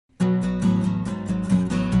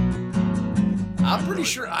I'm pretty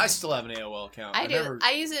sure I still have an AOL account. I do. Never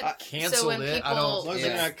I use it canceled so when it. people... I don't. As long as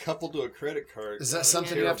they're not coupled to a credit card. Is that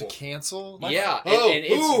something you have to cancel? Yeah, Oh, and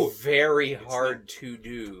it's very hard to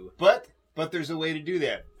do. But there's a way to do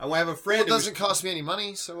that. I have a friend. Well, it doesn't cost me any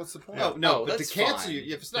money, so what's the point? No, but to that's cancel fine. you,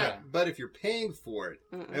 if it's not. But if you're paying for it,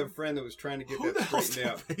 I have a friend that was trying to get Who that the hell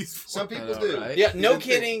straightened out. still pays for Some it? people I know, do. right? Yeah, no They-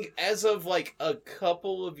 kidding. As of like a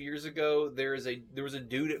couple of years ago, there was a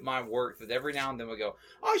dude at my work that every now and then would go,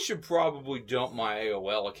 "I should probably dump my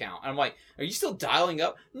AOL account." And I'm like, "Are you still dialing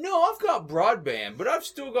up?" "No, I've got broadband, but I've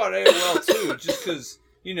still got AOL too, just because."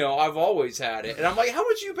 You know, I've always had it. And I'm like, how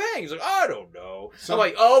much are you paying? He's like, I don't know. I'm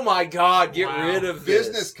like, oh my God, get rid of this.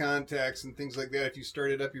 Business contacts and things like that. If you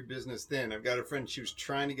started up your business then. I've got a friend, she was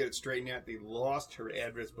trying to get it straightened out. They lost her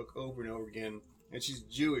address book over and over again. And she's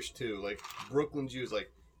Jewish too. Like, Brooklyn Jews.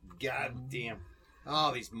 Like, God damn.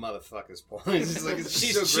 Oh, these motherfuckers, Paul. It's like, it's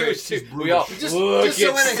She's so great. Jewish too. We all Just look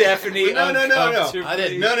so at Stephanie. No. I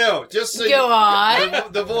didn't. No. Just so Go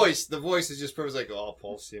on. The voice is just perfect. Like, oh,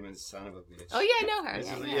 Paul Simmons, son of a bitch. Oh, yeah, I know her.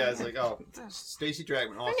 It's like, oh, Stacey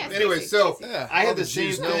Dragman, awesome. yeah, Anyway, Stacey, so Stacey. Yeah, I all had the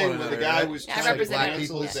Jews same know thing one where the another, guy right? was Yeah, I trying to represent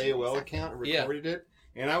cancel his people. AOL account and recorded it,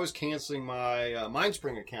 and I was canceling my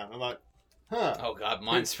Mindspring account. I'm like, huh. Oh God,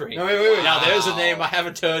 Mindspring. No, wait. Now there's a name I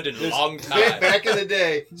haven't heard in a long time. Back in the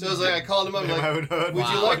day. So I was like, I called him up. I'm like, would you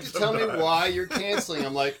Wow. like to tell me why you're canceling?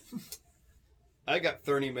 I'm like, I got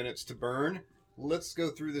 30 minutes to burn. Let's go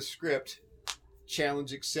through the script.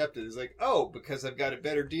 Challenge accepted. It's like, oh, because I've got a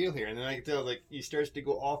better deal here. And then I can tell, like, he starts to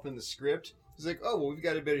go off in the script. He's like, oh, well, we've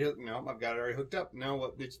got a better deal. No, I've got it already hooked up. No,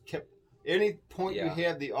 what? They just kept, any point we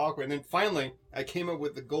had the awkward. And then finally, I came up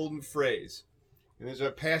with the golden phrase. And as I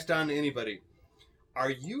passed on to anybody,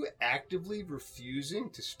 are you actively refusing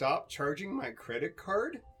to stop charging my credit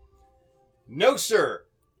card? No, sir.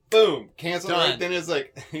 Boom. Cancel Done. right then. It's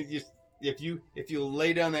like, if you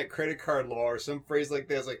lay down that credit card law or some phrase like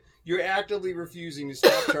that, it's like, you're actively refusing to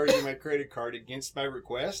stop charging my credit card against my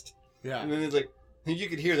request. Yeah. And then it's like, and you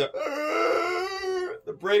could hear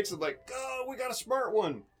the brakes of like, oh, we got a smart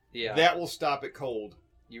one. Yeah, That will stop it cold.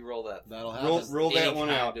 you roll that. That'll happen. Roll that Any one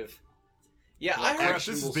kind out. of- Yeah, Like I heard This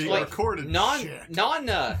is being like, recorded. Shit.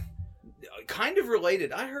 kind of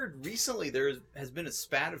related. I heard recently there has been a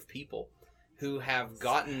spat of people who have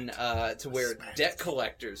gotten to where debt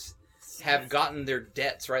collectors have gotten their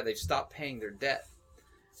debts right. They've stopped paying their debt,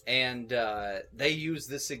 and they use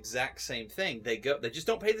this exact same thing. They just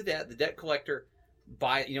don't pay the debt. The debt collector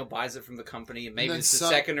buys it from the company, and maybe And then it's the some-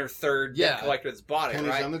 second or third debt collector that's bought it, Pennies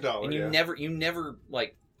right? on the dollar. And you never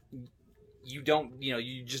like you don't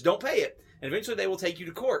you just don't pay it, and eventually they will take you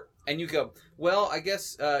to court, and you go, well, I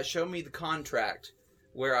guess show me the contract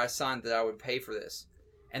where I signed that I would pay for this.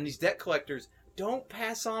 And these debt collectors don't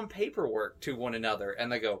pass on paperwork to one another, and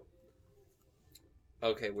they go,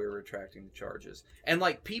 okay, we're retracting the charges. And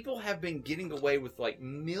like people have been getting away with like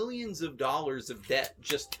millions of dollars of debt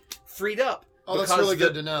just freed up. Oh, that's because really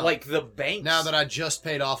good to know. Like the banks. Now that I just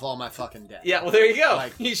paid off all my fucking debt. Yeah, well, there you go.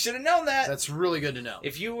 Like, you should have known that. That's really good to know.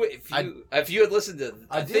 If you had listened to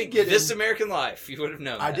I I did think get This in- American Life, you would have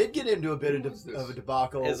known. I that. did get into a bit of a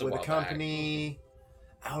debacle It was a with a while company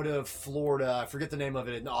out of Florida. I forget the name of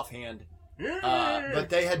it offhand. But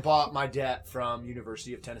they had bought my debt from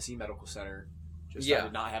University of Tennessee Medical Center. I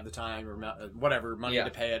did not have the time or whatever, money to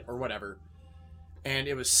pay it or whatever. And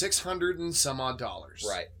it was $600 and some odd dollars.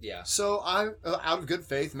 Right. Yeah. So I, out of good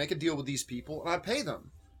faith, make a deal with these people, and I pay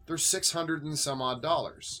them. They're $600 and some odd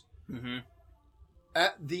dollars. Mm-hmm.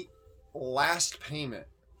 At the last payment,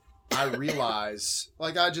 I realize,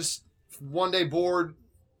 like, I just one day bored,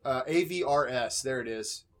 AVRS, there it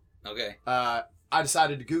is. Okay. I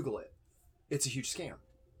decided to Google it. It's a huge scam.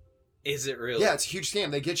 Is it really? Yeah, it's a huge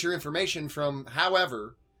scam. They get your information from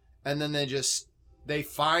however, and then they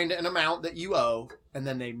find an amount that you owe, and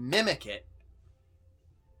then they mimic it,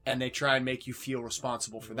 and they try and make you feel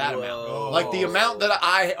responsible for that amount. Like the amount that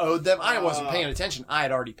I owed them, I wasn't paying attention. I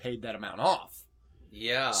had already paid that amount off.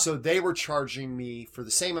 Yeah. So they were charging me for the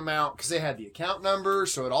same amount because they had the account number,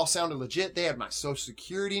 so it all sounded legit. They had my social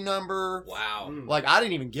security number. Wow. Like, I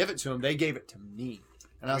didn't even give it to them. They gave it to me.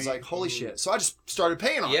 And I was like, holy shit. So I just started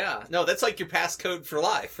paying on it. Yeah. No, that's like your passcode for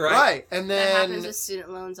life, right? Right. And That then happens with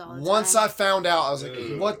student loans all the time. once I found out, I was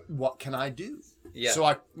like, what can I do? Yeah. So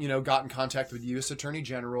I, got in contact with the U.S. Attorney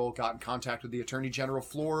General, got in contact with the Attorney General of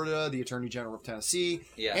Florida, the Attorney General of Tennessee,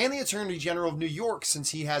 and the Attorney General of New York,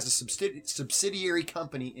 since he has a subsidiary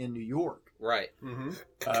company in New York. Right.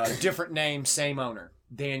 Mm-hmm. Different name, same owner.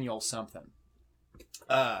 Daniel something.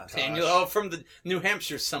 Daniel, from the New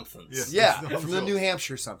Hampshire somethings. Yeah, from the New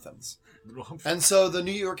Hampshire somethings. And so the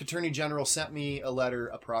New York Attorney General sent me a letter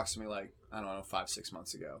approximately 5-6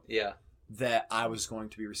 months ago. Yeah. that I was going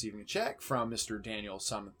to be receiving a check from Mr. Daniel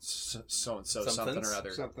so-and-so something or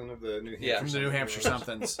other. Something of the New Hampshire. Yeah. From the New Hampshire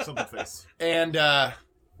somethings. Something face. And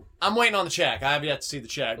I'm waiting on the check. I have yet to see the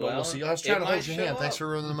check, but Well, we'll see. I was trying it to might hold your show hand. Thanks up. for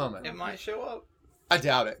ruining the moment. It might show up. I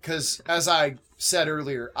doubt it, because as I said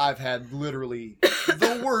earlier, I've had literally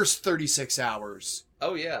the worst 36 hours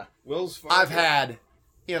Oh, yeah. Will's Fargo. I've had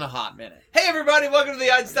in a hot minute. Hey, everybody. Welcome to the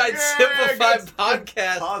Einstein Simplified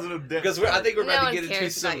podcast. Positive dick. Because I think we're No about one to get into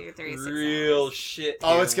cares about some your 36 real shit.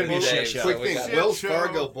 Oh, here it's gonna be a today. shit show. Quick We thing, got- Shit Wells show.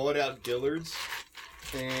 Fargo bought out Dillard's,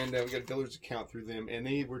 and we got a Dillard's account through them, and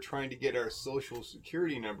they were trying to get our social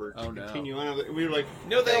security number to Oh, no. continue on. We were like,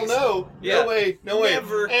 No hell thanks. no, Yeah. no way, no way.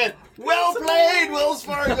 Never. And well played, Wells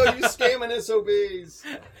Fargo, you scamming SOBs.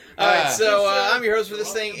 All right, Ah. so I'm your host for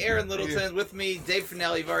this thing, Aaron Littleton. With me, Dave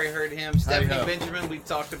Finelli. You've already heard him. Stephanie ho. Benjamin. We've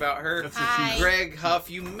talked about her. That's Hi. Greg Huff.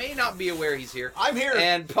 You may not be aware he's here. I'm here.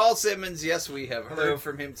 And Paul Simmons. Yes, we have heard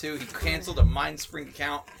from him too. He canceled a MindSpring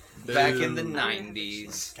account back in the Boo.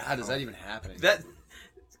 90s. God, is that even happening? That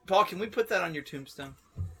Paul, can we put that on your tombstone?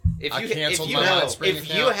 If I canceled if you my have, MindSpring if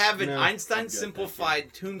you account. have an No. Einstein I'm good,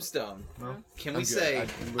 Simplified tombstone, No. can I'm we good. say I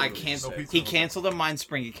literally I canceled? No pizza. He canceled a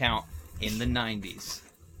MindSpring account in the 90s.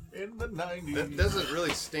 In the 90s. That doesn't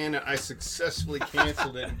really stand out. I successfully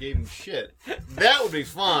canceled it and gave him shit. That would be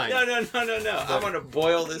fine. No. I'm gonna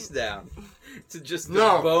boil this down to just the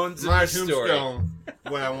No, bones of my the story. tombstone.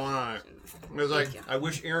 What I want. It was like, I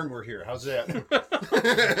wish Aaron were here. How's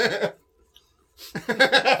that?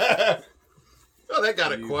 Oh, that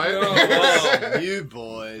got it quiet. Oh, You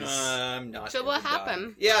boys. I'm not. So gonna what die.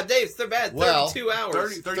 happened? Yeah, Dave, they're bad. Well, 32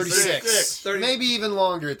 hours. 36. 30. Maybe even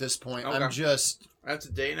longer at this point. Okay. That's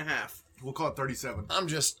a day and a half. We'll call it 37. I'm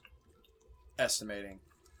just estimating.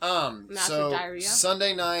 Massive So diarrhea?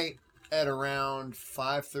 Sunday night at around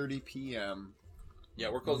 5:30 p.m. Yeah,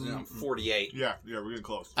 we're closing on 48. Yeah, we're getting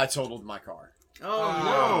close. I totaled my car. Oh,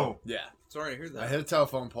 no. Yeah. Sorry to hear I that. hit a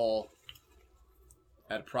telephone pole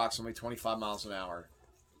at approximately 25 miles an hour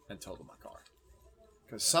and totaled my car.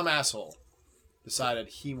 Because some asshole decided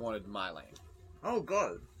he wanted my lane. Oh,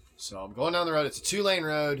 God. So I'm going down the road. It's a 2-lane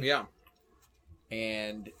road. Yeah.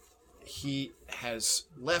 And he has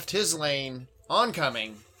left his lane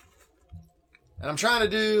oncoming. And I'm trying to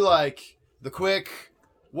do like the quick,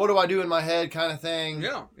 what do I do in my head kind of thing.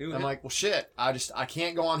 Yeah. I'm like, well, shit. I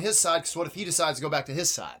can't go on his side because what if he decides to go back to his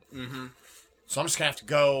side? Mm-hmm. So I'm just gonna have to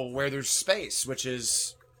go where there's space, which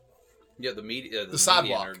is Yeah, the media. the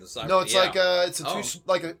sidewalk. Or the sidewalk. No, it's yeah. like it's a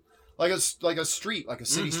Oh. like a street, like a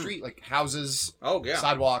city Mhm. street, like houses, Oh, yeah.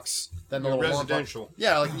 sidewalks, then the little lawn park. Residential.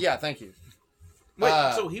 Yeah, thank you. Wait,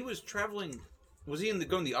 so he was traveling. Was he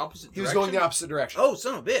going the opposite direction? He was going the opposite direction. Oh,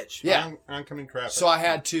 son of a bitch. Yeah. Oncoming traffic. So I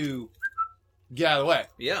had to get out of the way.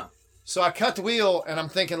 Yeah. So I cut the wheel, and I'm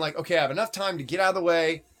thinking like, okay, I have enough time to get out of the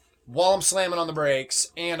way while I'm slamming on the brakes,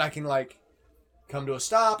 and I can like come to a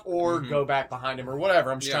stop or Mhm. go back behind him or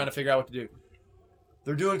whatever. I'm just Yeah. trying to figure out what to do.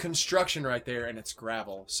 They're doing construction right there, and it's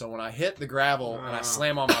gravel. So when I hit the gravel and I Oh.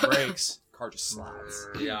 slam on my brakes, car just slides.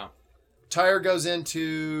 Yeah. Tire goes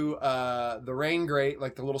into the rain grate,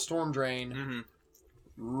 like the little storm drain, Mm-hmm.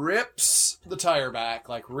 rips the tire back,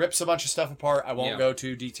 like rips a bunch of stuff apart. I won't Yeah. go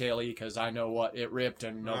too detaily because I know what it ripped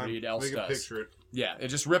and nobody else we can does. picture it. Yeah, it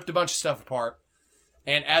just ripped a bunch of stuff apart.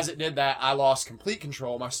 And as it did that, I lost complete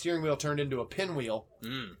control. My steering wheel turned into a pinwheel.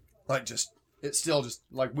 Mm. Like it's still just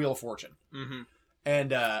like Wheel of Fortune. Mm-hmm.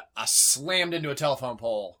 And I slammed into a telephone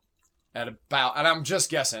pole at about, and I'm just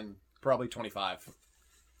guessing, probably 25,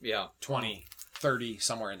 Yeah. 20, 30,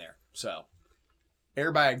 somewhere in there. So,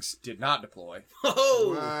 airbags did not deploy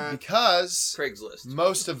Oh. because Craigslist.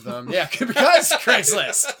 most of them, yeah, because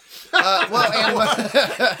Craigslist.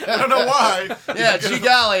 I don't know why. Yeah, gee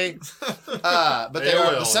golly. But They the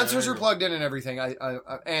will, sensors they are will. plugged in and everything. I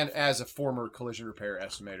and as a former collision repair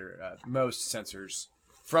estimator, most sensors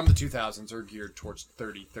from the 2000s are geared towards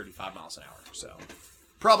 30, 35 miles an hour. So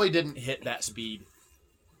probably didn't hit that speed.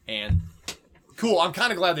 And cool, I'm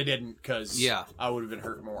kind of glad they didn't because Yeah. I would have been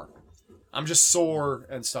hurt more. I'm just sore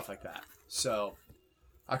and stuff like that. So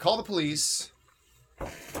I call the police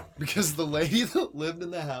because the lady that lived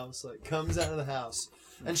in the house like comes out of the house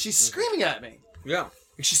and she's screaming at me. Yeah.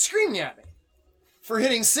 She's screaming at me for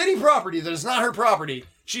hitting city property that is not her property.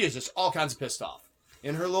 She is just all kinds of pissed off.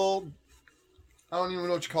 In her little, I don't even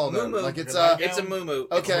know what you call them. Moo-moo. Like it's It's a moo-moo.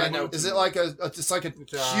 okay. I know. Is it like it's like a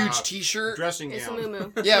It's, huge T-shirt? Dressing It's a gown.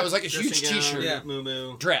 moo-moo. Yeah, it was like a Dressing huge gown, T-shirt Yeah.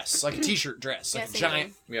 Moo-moo. dress, like a T-shirt dress, like Yes, a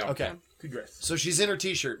giant. Yeah. Okay, Tea dress. so she's in her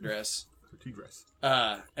T-shirt dress, Tea dress.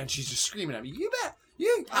 and she's just screaming at me. You bet.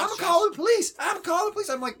 I'm gonna call the police. I'm gonna call the police.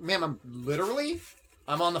 I'm like, ma'am,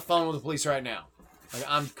 I'm on the phone with the police right now. Like,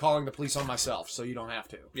 I'm calling the police on myself, so you don't have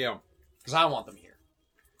to. Yeah. because I want them here.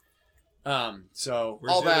 So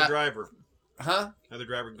Where's all the other that, driver? huh? Other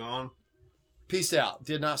driver gone? Peaced out.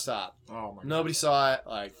 Did not stop. Oh my. Nobody saw it.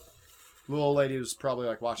 Like, little old lady was probably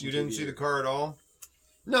like watching. You didn't TV. see the car at all?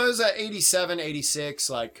 No, it was a 87, 86,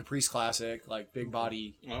 like Caprice Classic, like big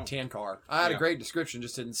body Oh. tan car. I had Yeah. a great description,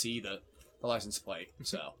 just didn't see the license plate.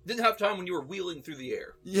 So Didn't have time when you were wheeling through the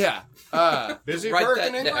air. yeah, Busy Write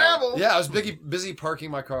parking that in down. gravel. yeah, I was busy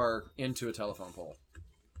parking my car into a telephone pole,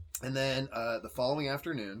 and then the following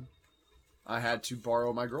afternoon, I had to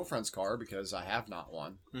borrow my girlfriend's car because I have not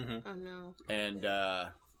one, Mm-hmm. Oh no.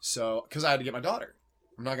 and so because I had to get my daughter.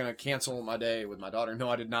 I'm not gonna cancel my day with my daughter. No,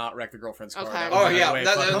 I did not wreck the girlfriend's car. Okay. That Oh was yeah, way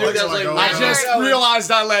that, fucking I knew knew that that was was like, like, I just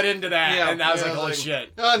realized I let into that, Yeah. and I was Yeah, like, "Holy like-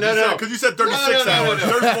 shit!" Oh, no. Because you said 36 No, no, hours. no,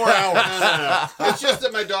 no. 34 hours. No. It's just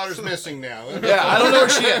that my daughter's missing now. Yeah, I don't know where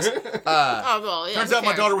she is. Oh well, yeah. Turns who out my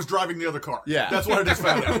cares? daughter was driving the other car. Yeah. That's what I just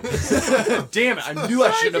found out. Damn it! I knew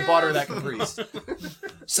I shouldn't have bought her that Caprice.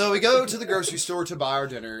 So we go to the grocery store to buy our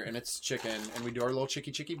dinner, and it's chicken, and we do our little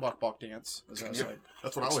chicky bok bok dance. As I was like,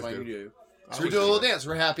 That's what I always explain do. you do. I So we always do a do little that. dance.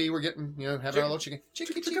 We're happy. We're getting, having our little chicken.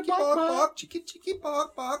 Chicky bok bok. Chicky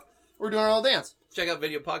bok bok. We're doing our little dance. check out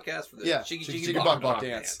video podcast for the Yeah, Cheeky Cheeky Cheeky Bok Bok Bok Bok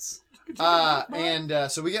dance.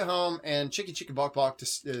 dance. So we get home, and chicky bok bok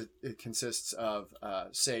it consists of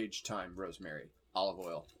sage, thyme, rosemary, olive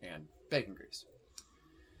oil, and bacon grease.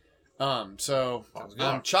 So Sounds good.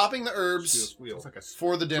 I'm chopping the Steel herbs squeal. It's like a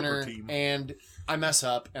for the dinner, super team. and I mess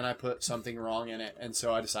up, and I put something wrong in it, and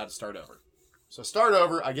so I decide to start over. So I start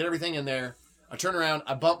over, I get everything in there, I turn around,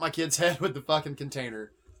 I bump my kid's head with the fucking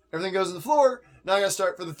container. Everything goes on the floor, now I gotta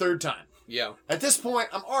start for the third time. Yeah. At this point,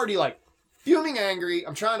 I'm already like fuming angry.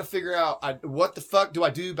 I'm trying to figure out what the fuck do I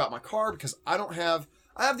do about my car because I have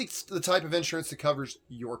the type of insurance that covers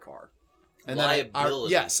your car. And then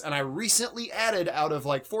Liability. yes, and I recently added out of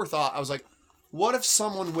like forethought, I was like, what if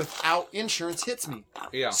someone without insurance hits me?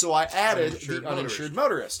 Yeah. So I added Uninsured the uninsured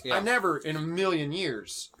motorist. Yeah. I never in a million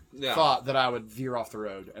years Yeah. thought that I would veer off the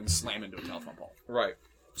road and slam into a telephone pole. Right.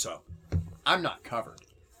 So, I'm not covered.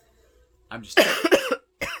 I'm just...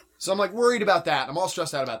 So I'm like worried about that. I'm all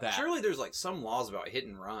stressed out about that. Surely there's like some laws about hit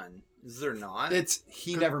and run. Is there not?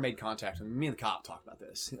 He never made contact with me. Me and the cop talked about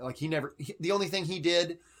this. Like the only thing he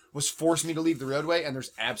did was force me to leave the roadway, and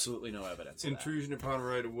there's absolutely no evidence. Of that. Intrusion upon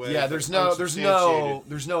right of way. Yeah, there's no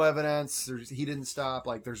evidence. He didn't stop.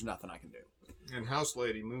 Like there's nothing I can do. And house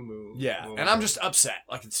lady, moo moo. Yeah, and I'm just upset.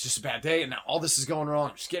 Like it's just a bad day, and now all this is going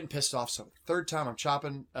wrong. I'm just getting pissed off. So third time I'm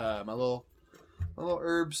chopping my little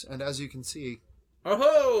herbs, and as you can see,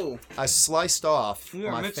 Oh I sliced off we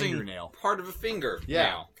are my missing fingernail. part of a finger. Yeah,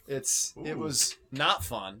 now. it Ooh. was not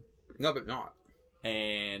fun, No, but not.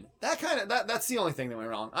 and that's the only thing that went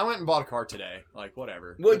wrong. I went and bought a car today, like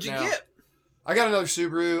whatever. What'd But you now- get? I got another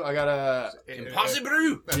Subaru. I got a Impossible.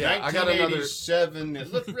 Yeah, I got another- 1987.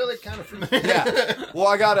 It looked really kind of familiar. yeah. Well,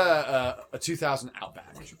 I got a 2000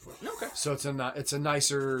 Outback. Okay. So it's a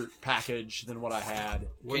nicer package than what I had.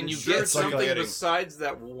 Can you insurance get are you something getting? besides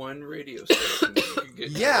that one radio station? That you could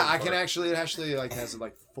get Yeah, I for? can actually. It actually like has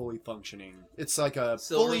like fully functioning. It's like a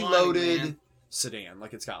Silver fully lining, loaded man. sedan.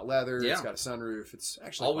 Like it's got leather. It's Yeah. got a sunroof. It's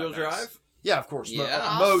actually All-wheel quite nice. drive. Yeah, of course. Yeah.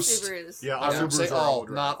 All Most. Subarus. Yeah, I would Subarus say are all, all-wheel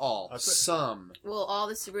drive. not all. That's it. Some. Well, all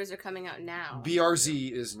the Subarus are coming out now.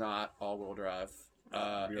 BRZ is not all-wheel drive.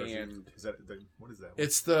 BRZ. And Is that what is that?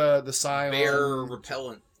 it's the Scion. Bear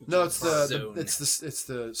repellent. No, it's the Zone. it's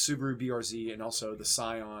the Subaru BRZ and also the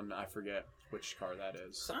Scion. I forget which car that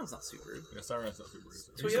is. Sounds not Subaru. Yeah, Siren's not Subaru. Is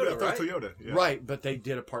it? Toyota, You said that right? was Toyota. Yeah. Right, but they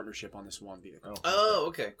did a partnership on this one vehicle. Oh,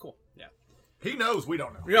 okay, cool. He knows. We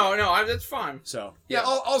don't know. No, that's fine. So Yeah. yeah,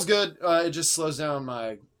 all's good. It just slows down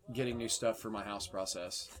my getting new stuff for my house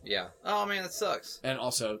process, Yeah. Oh man, that sucks. and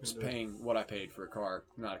also just paying what I paid for a car,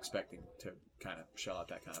 not expecting to kind of shell out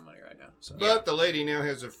that kind of money right now. So But the lady now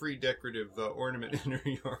has a free decorative ornament in her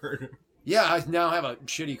yard. yeah, I now have a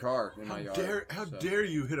shitty car in my yard. How so. dare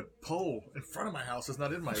you hit a pole in front of my house? It's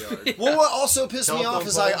not in my yard. Well, what also pissed me Telephone off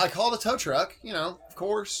is pole? I called a tow truck, of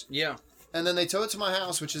course, Yeah. and then they tow it to my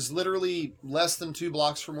house, which is literally less than 2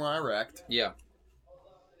 blocks from where I wrecked. Yeah.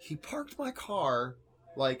 He parked my car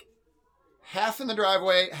like half in the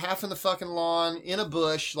driveway, half in the fucking lawn, in a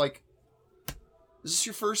bush. Like, is this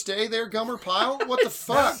your first day there, Gomer Pyle? What the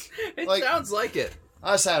fuck? It Like- sounds like it.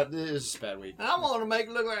 I just had it was just a bad week. I want to make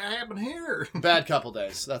it look like it happened here. Bad couple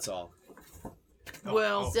days. That's all.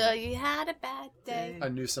 Well, So you had a bad day. I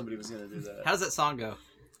knew somebody was gonna do that. how does that song go?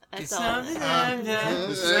 That's all. Turn it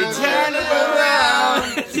around.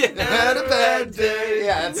 Had a bad day.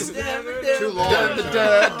 Yeah, it's Too long. Now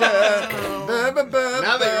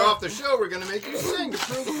Now that you're off the show, we're going to make you sing to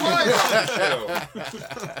prove the flies off the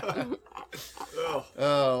show. Oh,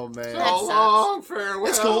 Oh man. That's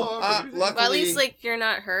least like you're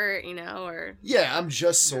not hurt, or Yeah, I'm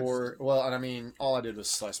just sore. Well, and I mean, all I did was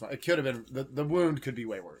slice my. It could have been the wound could be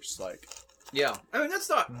way worse. Like, Yeah. I mean,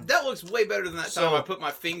 that looks way better than that time I put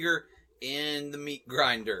my finger in the meat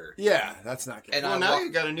grinder. yeah, that's not good. And Well, I now walk-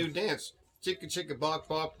 you got a new dance. Chicka chicka bonk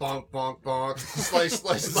bonk bonk bonk bonk. Slice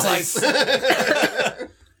slice slice.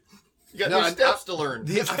 You got No, new steps to learn.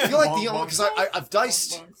 I feel like the only because Bonk, I've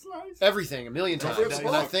diced everything a million times, Bonk, and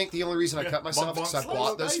I bonk. think the only reason I Yeah, cut myself bonk, is because I bonk, bought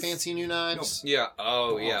slice, those dice. fancy new knives. Yeah.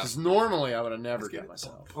 Oh, yeah. Because normally I would have never Let's get cut it.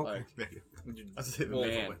 myself. Okay. Like, Thank you. I just hit the Well,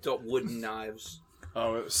 nail man. with Don't wooden knives.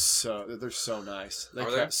 oh, it was they're so nice. They Are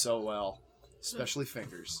cut they? so well, especially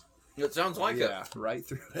fingers. It sounds like it. Yeah, right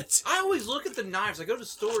through it. I always look at the knives. I go to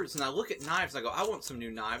stores and I look at knives and I go, I want some new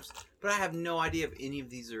knives, but I have no idea if any of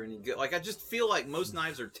these are any good. Like, I just feel like most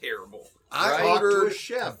knives are terrible. I Right? Talk to a ordered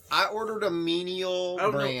chef. a menial I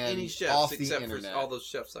don't know brand any chefs off the except internet. for all those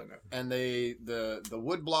chefs I know. And the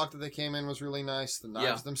wood block that they came in was really nice. The knives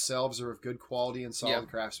Yeah. themselves are of good quality and solid Yeah.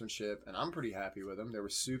 craftsmanship, and I'm pretty happy with them. They were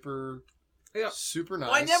super Yeah. super nice.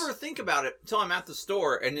 Well, I never think about it until I'm at the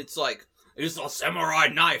store and it's like, it's a samurai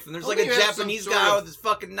knife, and there's Well, like a you have some Japanese sort guy of with his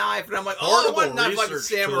fucking knife, and I'm like, oh, I want a knife like a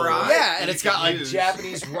research samurai. tool. Yeah, and You it's got can like use.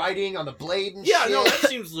 Japanese writing on the blade and Yeah, shit. no, that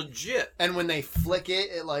seems legit. And when they flick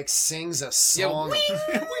it, it like sings a song.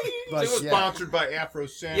 But, It was yeah. sponsored by Afro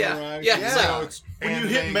Samurai. Yeah, it's like- So it's When you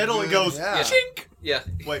hit handmade metal, it good. goes Yeah. chink. Yeah.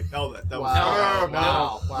 Wait, oh, that was. Wow. No,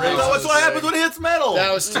 Wow. Wow. Raisins That's what say- happens when it hits metal.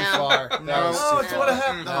 That was too No. far. That No. was Oh, too it's far. what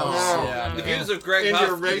happened. That was, No. yeah, The man. views of Greg In Huff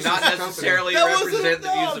your do racist not company. necessarily That was represent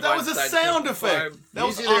the views of that was a Einstein sound 2.5. effect. That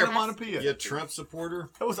was Easy there. onomatopoeia. You Trump supporter?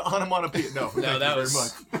 That was onomatopoeia. No, thank No, you that very was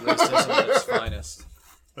much. racism at its finest.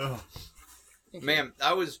 Ugh. Man,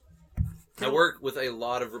 I work with a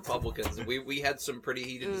lot of Republicans, and we had some pretty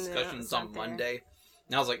heated discussions it's on not there. Monday.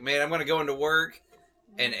 And I was like, man, I'm going to go into work,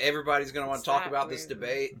 and everybody's going to want It's to talk that about this weird.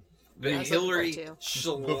 debate. But I was Hillary looking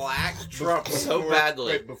shellacked Trump so Before-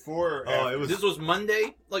 badly. Wait, before or Oh, after? it was. This was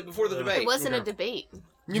Monday, like before the debate. It wasn't a Okay. debate.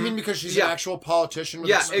 You mean because she's Yeah. an actual politician with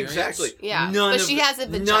Yeah, experience? exactly. Yeah, none but of, she has a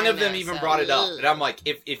None of them vagina, even so- brought it up, Ugh. and I'm like,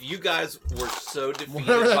 if you guys were so defeated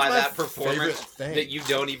Whatever, that's by my that favorite performance thing. that you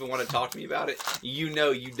don't even want to talk to me about it, you know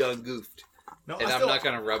you done goofed, No, and I I'm still- not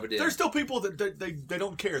gonna rub it in. There's still people that they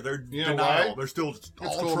don't care. They're You know denial. why? They're still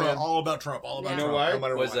all cool, Trump, man. all about Trump, all about Yeah. You know Trump. why? No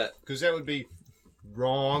matter What's what. that? Because that would be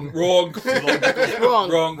wrong. Wrong. Wrong.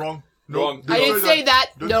 Wrong. Wrong. Wrong. I didn't say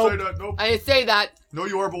that. Didn't Nope. say that. Nope. I didn't say that. No,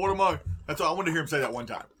 you are, but what am I? That's all. I wanted to hear him say that one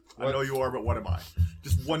time. I What? know you are, but what am I?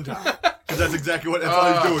 Just one time. Because that's exactly what. That's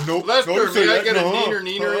all he's doing. Nope. Lester, no, you say may I that. get a No.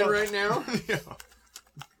 neener in right now? yeah.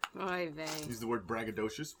 Oy vey. Use the word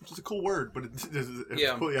braggadocious, which is a cool word, but it's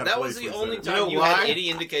Yeah, completely out of that place was the when it's only said. time You know you had why? any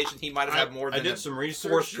indication he might have had more I than did a some research.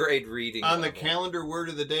 fourth grade reading On the level. calendar word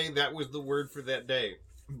of the day, that was the word for that day.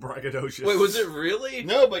 Braggadocious. Wait, was it really?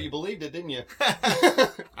 No, but you believed it, didn't you?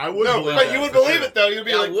 I would No, believe but that you would for believe sure. it though. You'd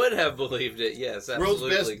be I like, would have believed it. Yes, world's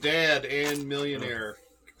absolutely. best dad and millionaire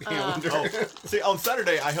calendar. Oh, see, on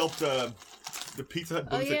Saturday I helped the Pizza Hut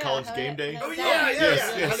booth at College Game Day. Oh, Yes,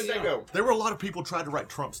 yes. How did that go? There were a lot of people trying to write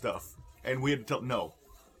Trump stuff, and we had to tell no,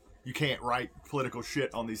 you can't write political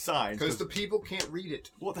shit on these signs. Because the people can't read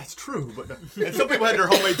it. Well, that's true, but and some people had their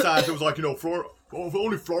homemade signs. It was like,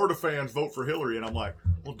 only Florida fans vote for Hillary, and I'm like,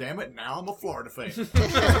 well, damn it, now I'm a Florida fan.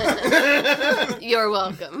 You're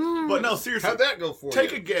welcome. But no, seriously, How'd that go for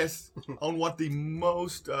take you? a guess on what the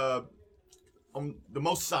most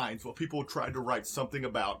signs, what people tried to write something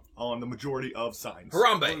about on the majority of signs.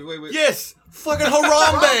 Harambe. Wait. Yes, fucking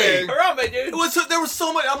Harambe. Harambe, dude. There was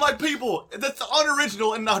so much. I'm like, people, that's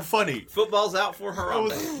unoriginal and not funny. Football's out for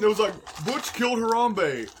Harambe. It was like Butch killed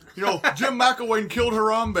Harambe. You know, Jim McElwain killed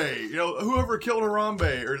Harambe. You know, whoever killed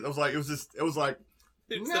Harambe. Or it was like It's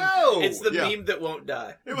No! the, it's the Yeah. meme that won't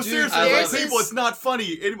die. it was Dude, seriously I like, love people. this. It's not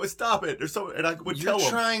funny. Anyway, stop it. There's so, and I would You're tell them.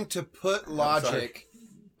 trying to put logic,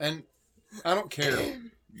 and I don't care,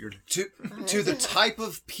 to the type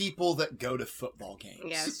of people that go to football games.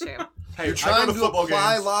 Yeah, it's true. Hey, You're I trying go to football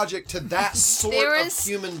apply games. logic to that sort There of is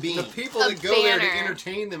human being. The people A that go there to banner.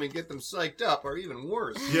 entertain them and get them psyched up are even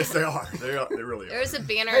worse. Yes, they are. They are. They really are. There was a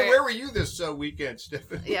banner. Hey, where were you this weekend,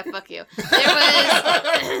 Stephen? Yeah, fuck you.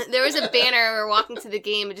 There was a banner. We're walking to the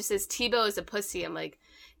game. It just says Tebow is a pussy. I'm like,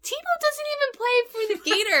 Tebow doesn't even play for the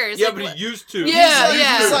Gators. Yeah, Like, but what- he used to. Yeah, He's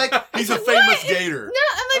yeah. just like, He's a What? famous Gator. No,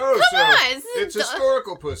 I'm like, Oh, come on. This is It's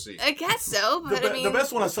historical pussy. I guess so, but I mean, The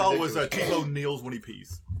best one I saw was ridiculous. Tebow kneels when he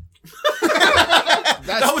pees.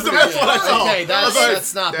 that was the best one I saw. Okay, that's, I was like,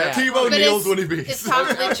 that's not that- bad. Tebow But kneels it's- when he pees. it's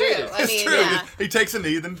probably true. I It's mean, true. yeah. He takes a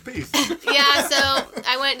knee, then pees. Yeah, so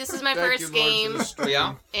I went. This is my Thank first you, Lord, game, for the stream.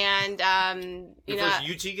 Yeah. and Your you know, first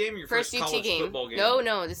UT game or your first first UT college game. football game?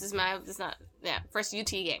 No, this is my. This is not. Yeah, first UT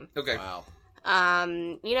game. Okay. Wow.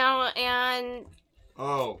 You know, and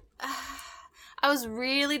Oh. I was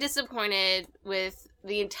really disappointed with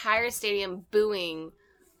the entire stadium booing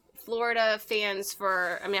Florida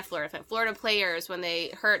players when they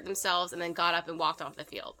hurt themselves and then got up and walked off the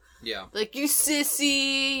field. Yeah. Like, you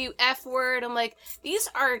sissy, you F word. I'm like, these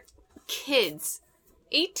are kids.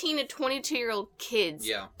 18 to 22-year-old kids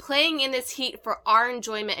Yeah. playing in this heat for our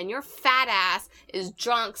enjoyment, and your fat ass is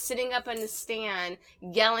drunk, sitting up in the stand,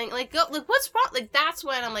 yelling, like, what's wrong? Like, that's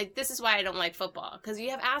when I'm like, this is why I don't like football, because you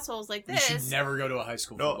have assholes like You this should never go to a high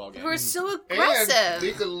school football game. who are so And aggressive.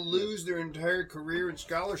 they could lose their entire career and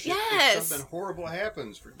scholarship Yes. if something horrible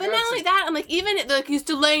happens. For But God's not only sake. that, I'm like, even like he's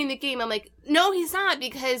delaying the game. I'm like, no, he's not,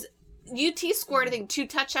 because UT scored, I think, 2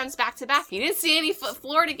 touchdowns back to back. You didn't see any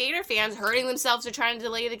Florida Gator fans hurting themselves or trying to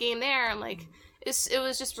delay the game there. I'm like, it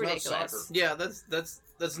was just It's not ridiculous. soccer. Yeah,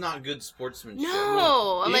 that's not good sportsmanship.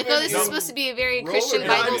 No, I'm like, Even oh, this is though- supposed to be a very Roller Christian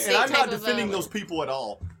and I'm- Bible and state I'm type not of. defending those people at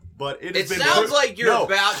all, but it It has been sounds like you're no,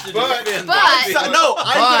 about to but- defend. but- Bobby. No, I'm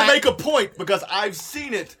But- gonna make a point because I've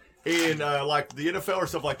seen it in like the NFL or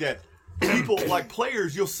stuff like that. People like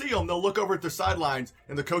players, you'll see them. They'll look over at their sidelines,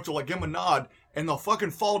 and the coach will like give them a nod, and they'll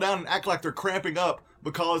fucking fall down and act like they're cramping up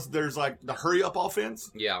because there's like the hurry up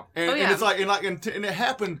offense, Yeah. and, Oh, yeah. and it's like and it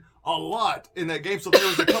happened a lot in that game. So there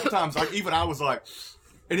was a couple times like even I was like,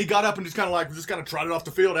 and he got up and just kind of trotted off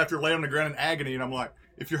the field after laying on the ground in agony, and I'm like,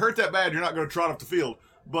 if you're hurt that bad, you're not going to trot off the field.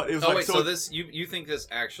 But it was Oh like wait, so this you think this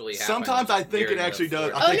actually happened? sometimes I think it during the actually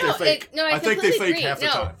does. Florida- I think they fake. I I think they completely fake agree. half the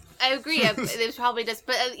no, time. I agree. It probably does,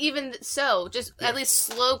 but even so, just at least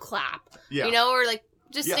slow clap. Yeah. You know, or like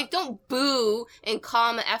just Yeah. like don't boo and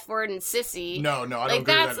call him the F word and sissy. No, I don't Like, agree with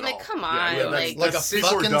that's- that at like, all. come Yeah, on, yeah, like- Like a people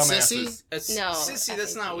are fucking dumbasses. sissy? No, Sissy,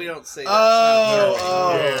 that's not. We don't say that.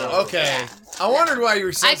 Oh, Yeah. okay. Yeah. I wondered why you were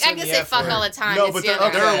I censoring can the say F fuck word. all the time. No, It's but the there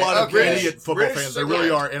other are a way. lot of Okay. idiot football British fans. There really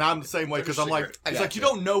cigarette. are, and I'm the same way because I'm like, Cigarette. it's like you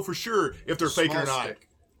Gotcha. don't know for sure if they're fake or Small not. stick.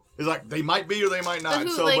 It's like they might be or they might not. But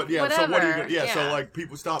who, So, like, but yeah, so what are you? whatever. Gonna, yeah, so Yeah. like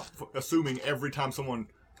people stop assuming every time someone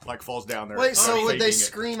like falls down there. Wait, so would they faking it.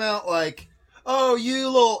 scream out like, "Oh, you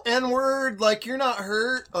little N-word, like you're not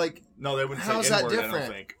hurt"? Like, No, they wouldn't How's say that N-word, I different?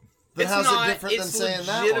 don't think. then It's how's not. it different than It's saying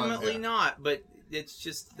that one? legitimately Yeah. not, but it's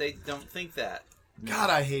just they don't think that. God,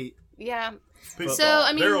 I hate. Yeah. People- So,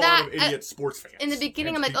 I mean, there are a lot that- of idiot sports fans. In the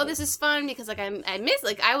beginning, I'm and like, oh, people. this is fun because like I miss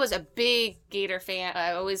like I was a big Gator fan.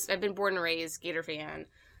 I've been born and raised Gator fan.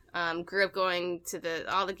 Grew up going to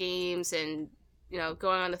all the games and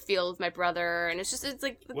going on the field with my brother, and it's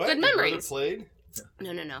like What? good Your brother memories. played?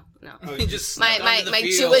 No. Oh, He just My snuck onto the my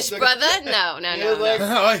field. Jewish brother? No. You're like,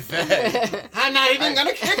 Oh, I bet. I'm not even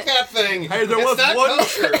gonna kick that thing. Hey, there It's was not one.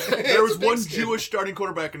 kosher. There was It's a big one skin. Jewish starting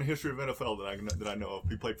quarterback in the history of NFL that I know of.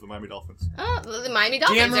 He played for the Miami Dolphins. Oh, the Miami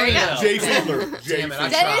Dolphins. Dan There you go. Marino. Jay Fiedler. Jay Damn it, I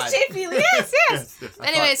Fiedler. That tried. is Jay Fiedler. Yes. Yes, I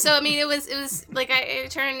Anyway, thought- so I mean, it was like I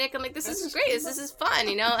turned to Nick. I'm like, this is great. This is fun,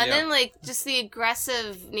 And Yeah. then like just the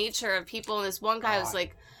aggressive nature of people. And this one guy was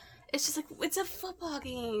like, it's just like it's a football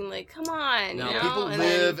game. Like, come on, No, you know? people And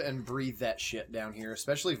live then, and breathe that shit down here,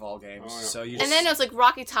 especially Vol games. Oh, yeah. So you. and Just, then it was like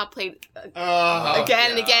Rocky Top played Oh,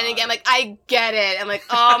 again and again and again. I'm like, I get it. I'm like,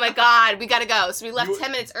 oh my god, we gotta go. So we left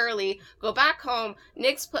 10 minutes early. Go back home.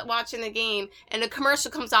 Nick's watching the game, and a commercial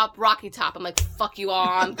comes up. Rocky Top. I'm like, fuck you all.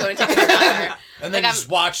 I'm going to take a shower. and then like, just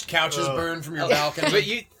watched couches burn from your balcony. But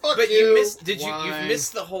you Fuck you you. missed. Did you Why?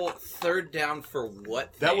 missed the whole third down for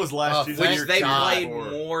what? that thing? was last year. thank Which they God. played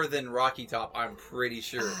more than Rocky Top, I'm pretty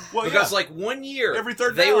sure. Well, because yeah. like 1 year, Every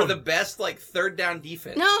third they were down. the best like third down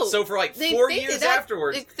defense. No, so for like they 4 did years that.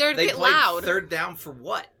 afterwards, Like, they'd they get played loud. third down for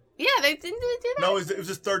what? Yeah, they didn't do that. No, it was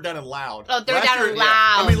just third down and loud. Oh, third Last down year- and yeah.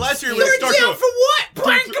 loud. I mean, last year we Third started down for what?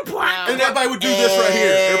 Blank, No. blank. and everybody would do this right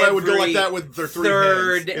here. Everybody would go like that with their three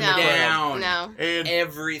Third hands in No. the crowd. down. No. And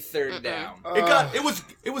Every third down.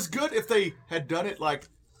 it was good if they had done it like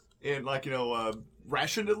in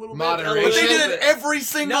rationed it a little Moderation. bit. But they did it every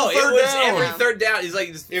single No, it third was down. every third down. It's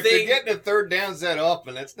like this If thing. they're getting a third downs that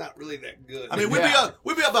often, that's not really that good. I mean, Yeah.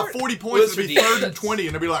 we'd be up about 40 Well, points. it's It'd be ridiculous. 3rd and 20,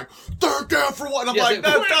 and they'd be like, third down for what? And I'm Yeah, like, they-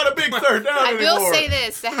 that's not a big third down I anymore. will say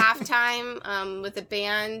this: the halftime with the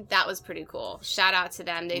band, that was pretty cool. Shout out to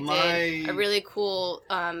them; they did a really cool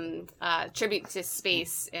tribute to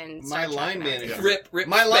space and Star my Trek line and everything. manager, Rip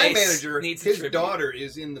my line space manager, needs a his tribute. daughter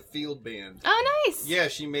is in the field band. Oh, nice! Yeah,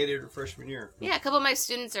 she made it her freshman year. Yeah, a couple of my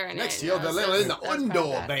students are in Next it. year, the little in the that was proud of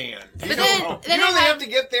indoor that. band. But You then, know then they I have had, to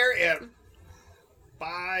get there at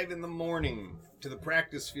 5 in the morning to the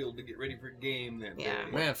practice field to get ready for a game that Yeah.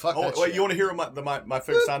 day. Man, fuck Oh, that wait, shit. you want to hear my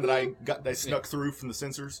favorite sound that I got? They snuck through from the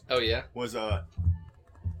censors. Oh yeah. Was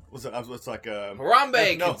it's like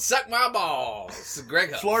Harambe no. can suck my balls.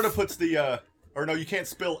 Greg Huff. Florida puts the or no, you can't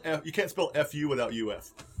spell FU without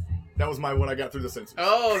UF. That was my when I got through the census.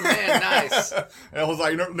 Oh man, nice. And I was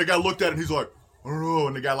like, the guy looked at it and he's like, I don't know.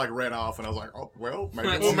 And the guy like ran off, and I was like, oh well, maybe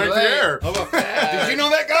we'll make the air. How about that? Did you know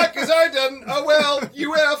that guy? Because I didn't. Oh well,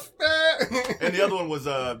 UF. And the other one was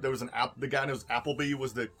there was the guy knows Appleby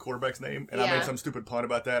was the quarterback's name, and I Yeah. made some stupid pun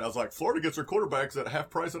about that. I was like, Florida gets their quarterbacks at half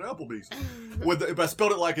price at Applebee's. If I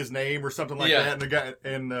spelled it like his name or something like Yeah. that, and the guy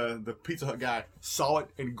and the Pizza Hut guy saw it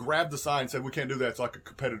and grabbed the sign and said, "We can't do that. It's like a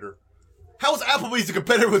competitor." How is Applebee's a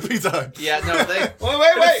competitor with Pizza Hut? Yeah, no, they. Well, wait.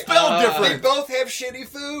 It's spelled They different. both have shitty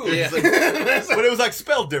food. Yeah. But it was like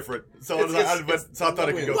spelled different, so I thought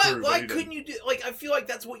it could go Why, through. but why he couldn't didn't. you do? Like, I feel like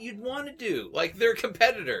that's what you'd want to do. Like, they're a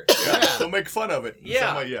competitor. Yeah, they'll make fun of it. in Yeah,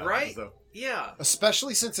 some way, right? So. Yeah.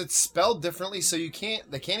 Especially since it's spelled differently, so they can't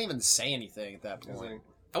even say anything at that point.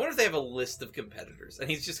 I wonder if they have a list of competitors, and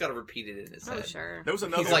he's just got to repeat it in his Oh, head. sure. There was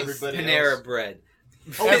another He's like everybody Panera else. Bread.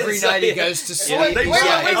 Every So, night he yeah. goes to sleep. Yeah, He's wait, like,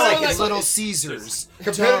 wait, like wait, it's wait. Little Caesars.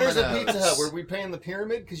 Competitors at Domino's. Pizza Hut, were we paying the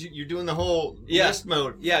pyramid? Because you're doing the whole Yeah. list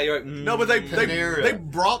mode. Yeah, you're right. No, but they Panera.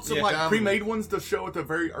 brought some Yeah, like Domino's. pre-made ones to show at the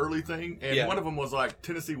very early thing, and Yeah. one of them was like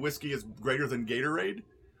Tennessee whiskey is greater than Gatorade,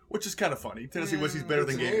 which is kind of funny. Tennessee whiskey's better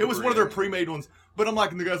than it's an Gatorade. It was one of their brand. pre-made ones, but I'm like,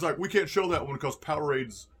 and the guy's like, we can't show that one because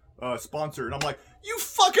Powerade's sponsor, and I'm like, you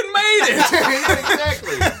fucking made it.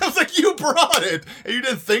 Exactly. I was like, you brought it, and you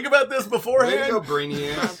didn't think about this Way to beforehand. go, Oh,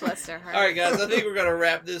 Brainiac. bless their heart. All right, guys, I think we're going to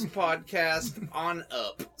wrap this podcast on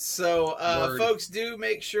up. So, Word. folks, do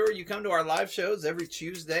make sure you come to our live shows every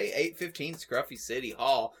Tuesday, 8:15, Scruffy City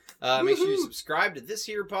Hall. Make sure you subscribe to this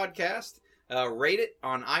here podcast. Rate it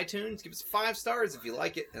on iTunes. Give us 5 stars if you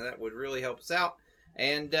like it, and that would really help us out.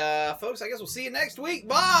 And, folks, I guess we'll see you next week.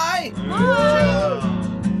 Bye! Bye.